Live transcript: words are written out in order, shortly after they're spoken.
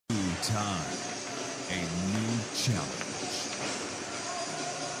time, a new challenge.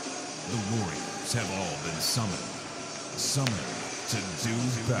 The warriors have all been summoned to do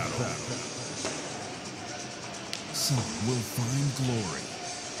battle. Some will find glory,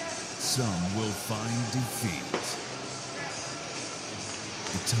 some will find defeat.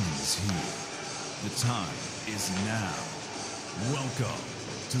 The time is here, the time is now. Welcome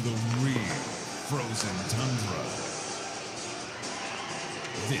to the real frozen tundra.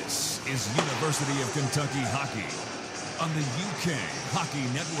 This is University of Kentucky Hockey on the UK Hockey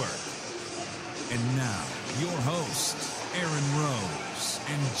Network. And now, your hosts, Aaron Rose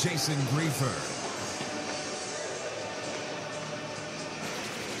and Jason Grefer.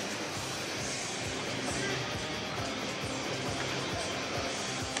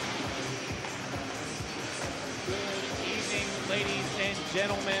 Good evening, ladies and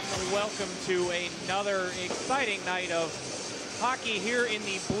gentlemen. Welcome to another exciting night of hockey here in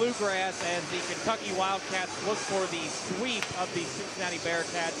the Bluegrass as the Kentucky Wildcats look for the sweep of the Cincinnati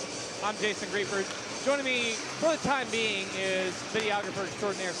Bearcats. I'm Jason Grefer. Joining me for the time being is videographer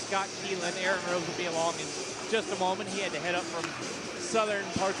extraordinaire Scott Keyland. Aaron Rose will be along in just a moment. He had to head up from southern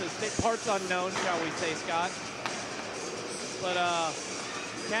parts of the state, parts unknown, shall we say, Scott. But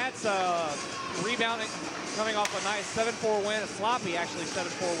Cats rebounding, coming off a nice 7-4 win, a sloppy actually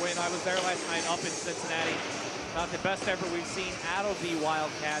 7-4 win. I was there last night up in Cincinnati. Not the best effort we've seen out of the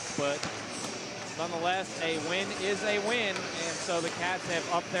Wildcats, but nonetheless, a win is a win, and so the Cats have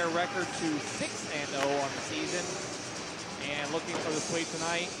upped their record to 6-0 on the season, and looking for the sweep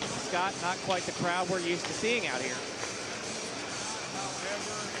tonight. Scott, not quite the crowd we're used to seeing out here.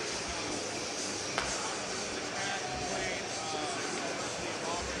 However, the Cats played the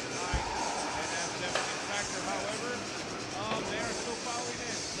Auburn tonight, and that's definitely a factor. However, they are still fouling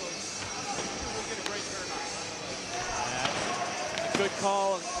in, so we'll get a great turnout. A good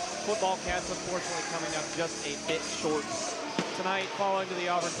call. Football Cats, unfortunately, coming up just a bit short tonight, falling to the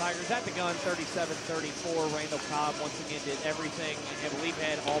Auburn Tigers at the gun, 37-34. Randall Cobb once again did everything, and I believe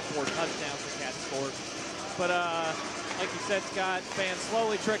had all 4 touchdowns the Cats scored. But like you said, Scott, fans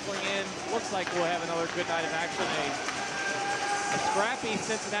slowly trickling in. Looks like we'll have another good night of action. A scrappy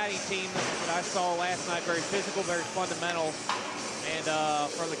Cincinnati team that I saw last night, very physical, very fundamental. And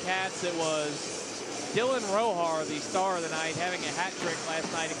for the Cats, it was Dylan Rohar, the star of the night, having a hat trick last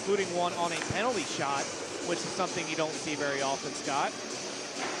night, including one on a penalty shot, which is something you don't see very often, Scott.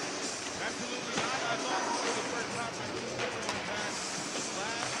 Absolutely not. I thought this was the first time I knew that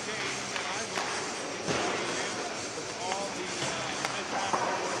last game that I was in with all the mishaps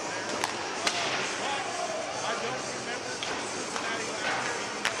that were there. But I don't remember seeing Cincinnati last year,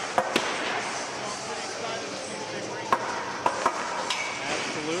 even though I was so I'm pretty excited to see what they bring.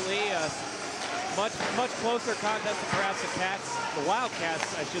 Absolutely. Much closer contest than perhaps the Wildcats,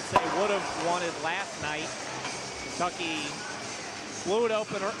 I should say, would have wanted last night. Kentucky blew it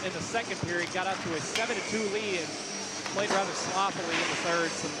open in the second period, got up to a 7-2 lead, and played rather sloppily in the third.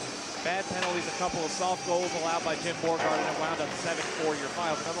 Some bad penalties, a couple of soft goals allowed by Jim Borgard, and it wound up 7-4 your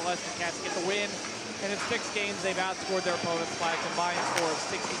final. But nonetheless, the Cats get the win, and in 6 games, they've outscored their opponents by a combined score of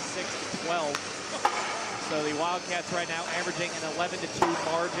 66-12. So the Wildcats right now averaging an 11-2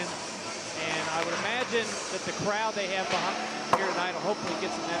 margin. And I would imagine that the crowd they have behind here tonight will hopefully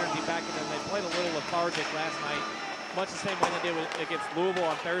get some energy back in them. They played a little lethargic last night, much the same way they did against Louisville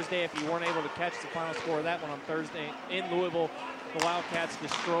on Thursday. If you weren't able to catch the final score of that one on Thursday in Louisville, the Wildcats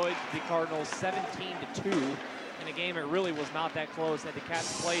destroyed the Cardinals 17-2 in a game that really was not that close. Had the Cats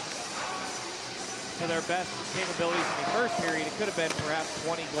played to their best capabilities in the first period, it could have been perhaps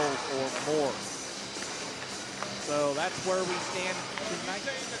 20 goals or more. So that's where we stand tonight.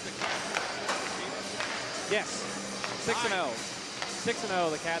 Yes, 6-0.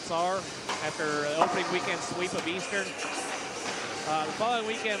 6-0 the Cats are after the opening weekend sweep of Eastern. The following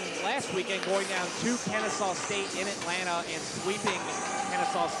weekend, last weekend, going down to Kennesaw State in Atlanta and sweeping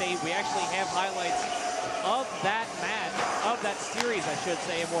Kennesaw State. We actually have highlights of that match, of that series, I should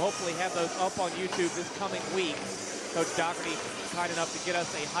say, and we'll hopefully have those up on YouTube this coming week. Coach Doherty kind enough to get us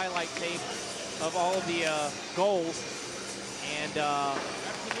a highlight tape of all of the goals. And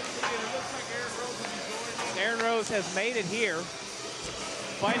Absolutely, and it looks like Aaron Rose will be joining. Aaron Rose has made it here,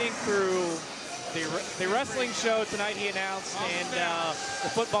 fighting through the wrestling show tonight, he announced, and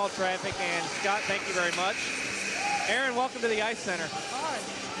the football traffic. And Scott, thank you very much. Aaron, welcome to the Ice Center. Hi.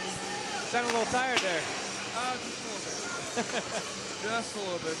 Sound a little tired there. Just a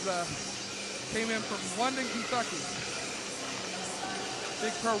little bit. Came in from London, Kentucky.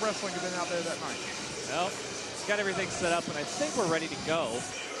 Big pro wrestling event out there that night. Well, it's got everything set up, and I think we're ready to go.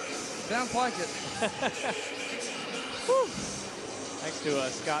 Sounds like it. Whew. I thanks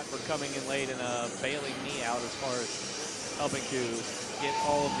to Scott for coming in late and bailing me out as far as helping to get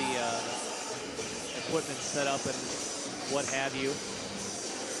all of the equipment set up and what have you.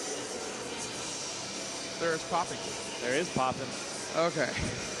 There is popping. There is popping. Okay.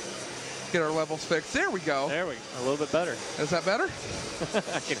 Get our levels fixed. There we go. There we go. A little bit better. Is that better?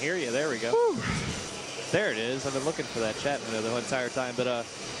 I can hear you. There we go. Whew. There it is. I've been looking for that chat window the entire time. But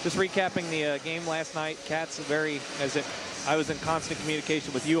just recapping the game last night, Cats I was in constant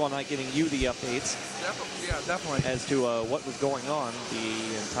communication with you all night, giving you the updates. Definitely, yeah, definitely. As to what was going on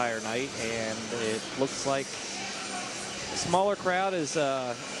the entire night, and it looks like a smaller crowd, as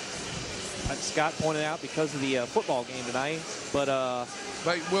Scott pointed out, because of the football game tonight. But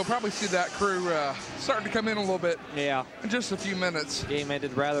we'll probably see that crew starting to come in a little bit. Yeah. In just a few minutes. Game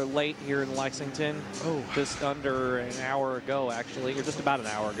ended rather late here in Lexington. Oh. Just under an hour ago, actually, or just about an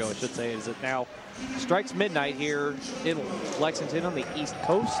hour ago, I should say. As it now strikes midnight here in Lexington on the East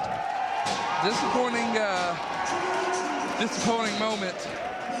Coast. Disappointing moment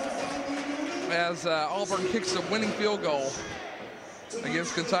as Auburn kicks a winning field goal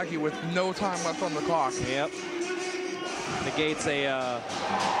against Kentucky with no time left on the clock. Yep. Negates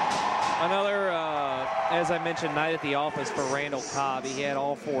another, as I mentioned, night at the office for Randall Cobb. He had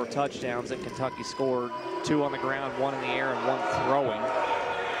all 4 touchdowns that Kentucky scored, 2 on the ground, 1 in the air, and 1 throwing.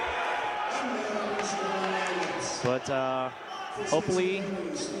 But hopefully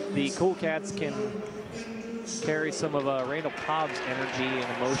the Cool Cats can carry some of Randall Cobb's energy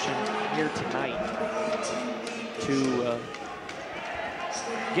and emotion here tonight to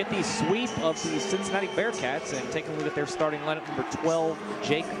get the sweep of the Cincinnati Bearcats and take a look at their starting lineup. Number 12,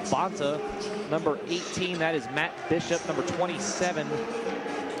 Jake Bonta. Number 18, that is Matt Bishop. Number 27,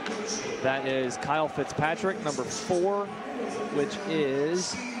 that is Kyle Fitzpatrick. Number 4, which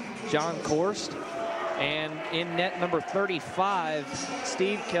is John Korst. And in net, number 35,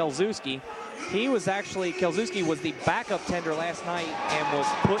 Steve Kelzewski. Kelzewski was the backup tender last night and was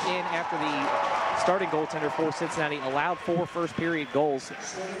put in after the starting goaltender for Cincinnati allowed 4 first-period goals.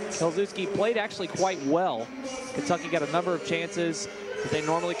 Kelzewski played actually quite well. Kentucky got a number of chances that they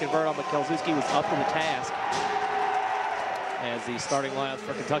normally convert on, but Kelzewski was up to the task. As the starting lineups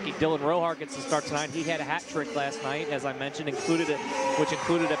for Kentucky, Dylan Rohart gets to start tonight. He had a hat trick last night, as I mentioned, which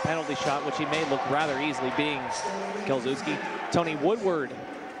included a penalty shot, which he made look rather easily, being Kelzewski. Tony Woodward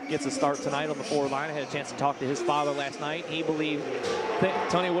gets a start tonight on the forward line. I had a chance to talk to his father last night. He believed that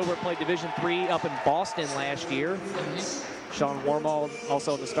Tony Woodward played Division III up in Boston last year. Sean Warmall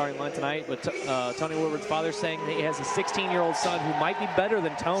also in the starting line tonight. But Tony Woodward's father saying that he has a 16-year-old son who might be better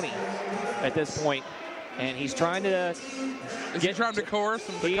than Tony at this point. And he's trying to trying to coerce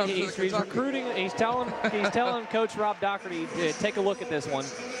him to come to he's Kentucky? recruiting. He's telling Coach Rob Doherty to take a look at this one.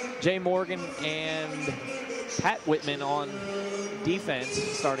 Jay Morgan and Pat Whitman on defense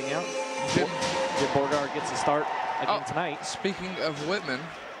starting out. Jim Borgard gets a start again tonight. Speaking of Whitman,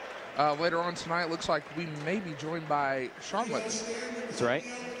 later on tonight, looks like we may be joined by Sean Whitman. That's right.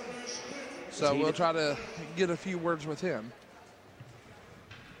 So we'll try to get a few words with him.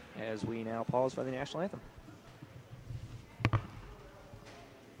 As we now pause for the national anthem.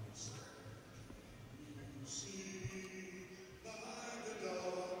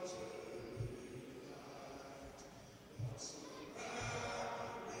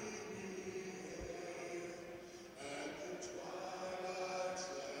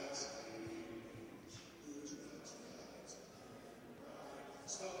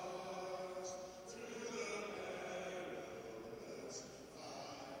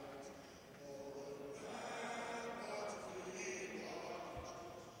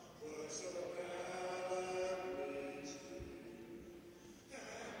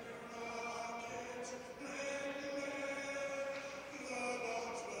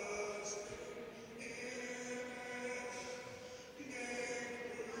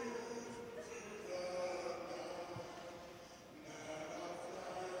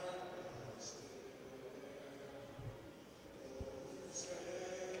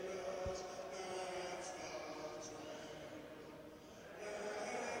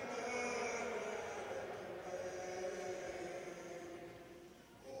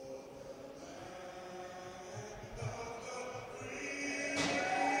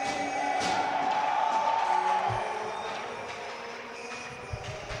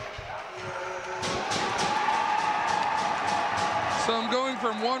 So I'm going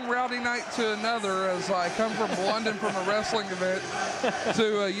from one rowdy night to another as I come from London from a wrestling event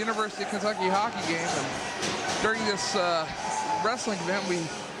to a University of Kentucky hockey game. And during this wrestling event, we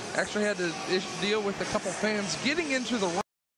actually had to deal with a couple fans getting into the